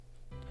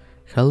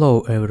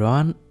Hello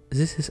everyone,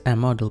 this is a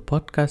model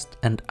podcast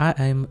and I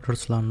am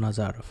Ruslan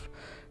Nazarov.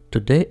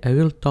 Today I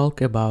will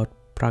talk about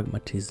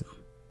pragmatism.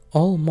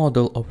 All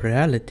model of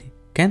reality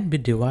can be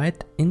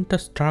divided into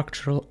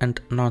structural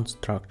and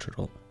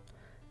non-structural.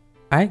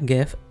 I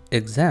gave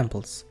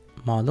examples,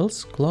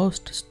 models close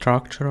to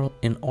structural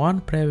in one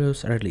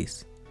previous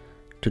release.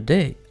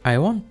 Today I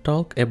want to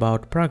talk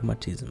about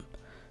pragmatism,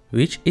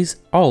 which is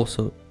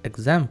also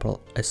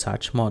example as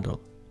such model.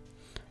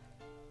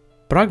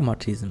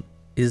 Pragmatism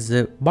is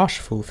the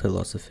bashful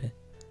philosophy.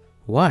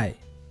 Why?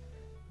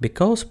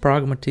 Because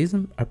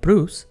pragmatism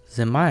approves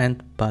the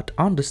mind but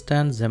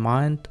understands the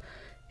mind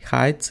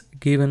heights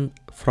given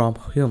from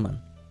human.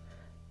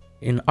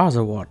 In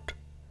other words,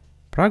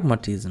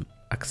 pragmatism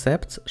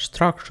accepts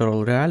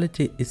structural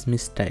reality is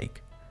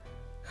mistake.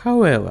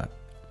 However,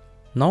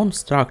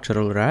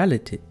 non-structural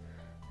reality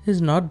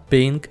is not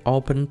being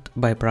opened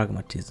by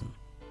pragmatism.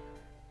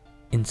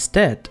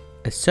 Instead,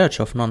 a search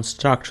of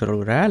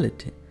non-structural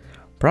reality,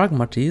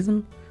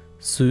 pragmatism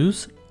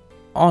sues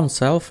on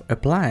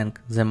self-applying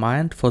the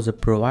mind for the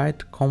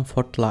provide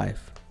comfort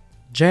life.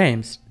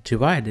 James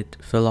divided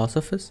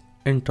philosophies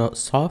into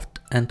soft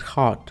and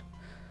hard,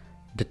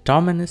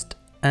 determinist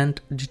and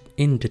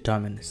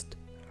indeterminist.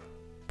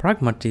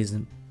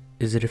 Pragmatism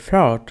is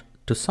referred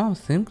to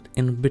something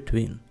in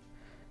between.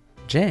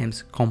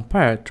 James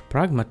compared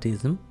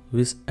pragmatism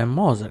with a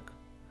mosaic.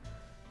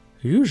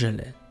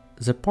 Usually,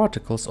 the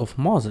particles of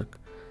mosaic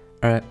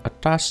are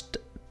attached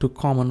to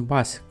common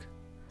basic.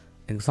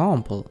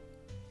 Example,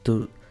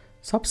 to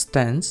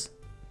substance,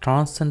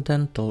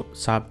 transcendental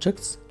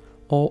subjects,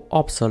 or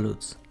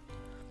absolutes.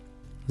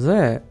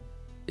 There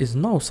is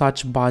no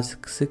such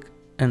basic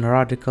and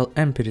radical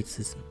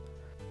empiricism.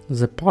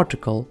 The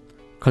particles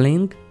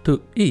cling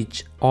to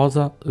each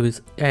other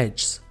with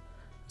edges.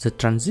 The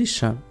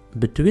transition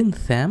between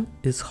them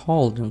is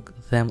holding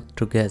them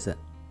together.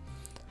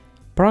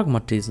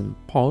 Pragmatism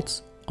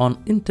puts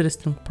an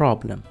interesting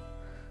problem.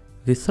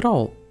 We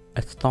throw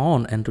a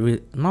stone and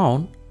we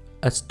know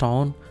a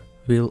stone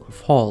will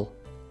fall.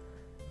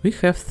 We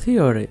have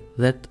theory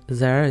that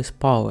there is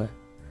power.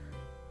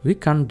 We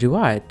can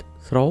divide,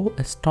 throw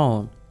a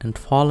stone and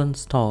fallen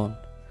stone.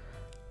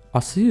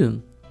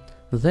 Assume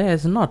there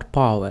is not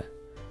power,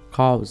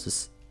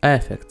 causes,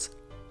 effects,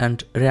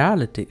 and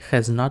reality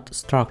has not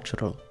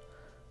structural.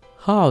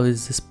 How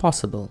is this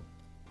possible?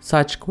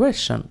 Such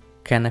question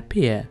can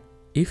appear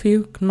if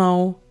you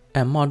know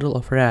a model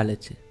of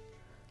reality.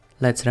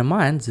 Let's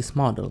remind this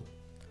model.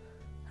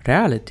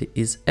 Reality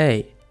is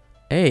A.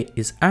 A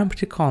is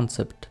empty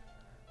concept,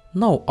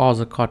 no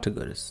other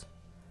categories.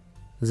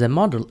 The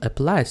model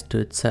applies to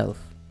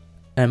itself.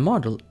 A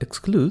model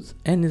excludes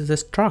any of the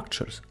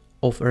structures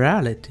of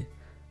reality,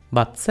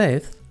 but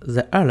saves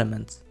the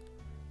elements.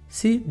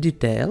 See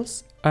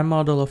details, a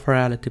model of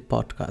reality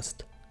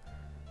podcast.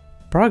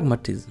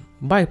 Pragmatism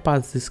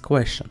bypasses this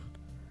question.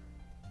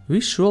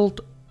 We should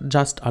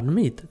just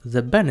admit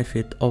the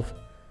benefit of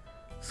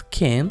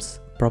schemes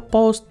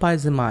proposed by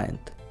the mind.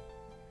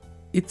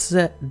 It's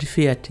the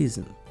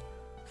defeatism.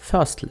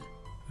 Firstly,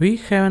 we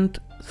haven't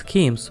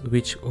schemes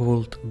which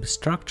would be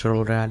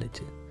structural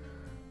reality.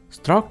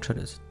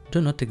 Structures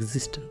do not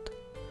exist.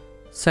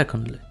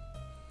 Secondly,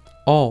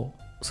 all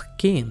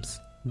schemes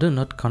do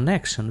not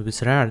connection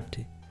with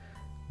reality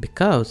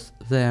because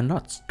they are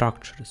not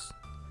structures.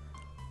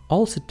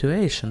 All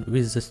situation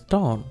with the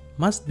stone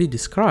must be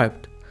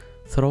described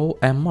through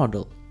a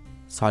model.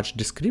 Such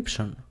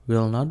description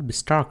will not be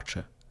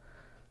structure.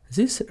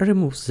 This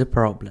removes the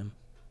problem.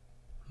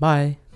 Bye.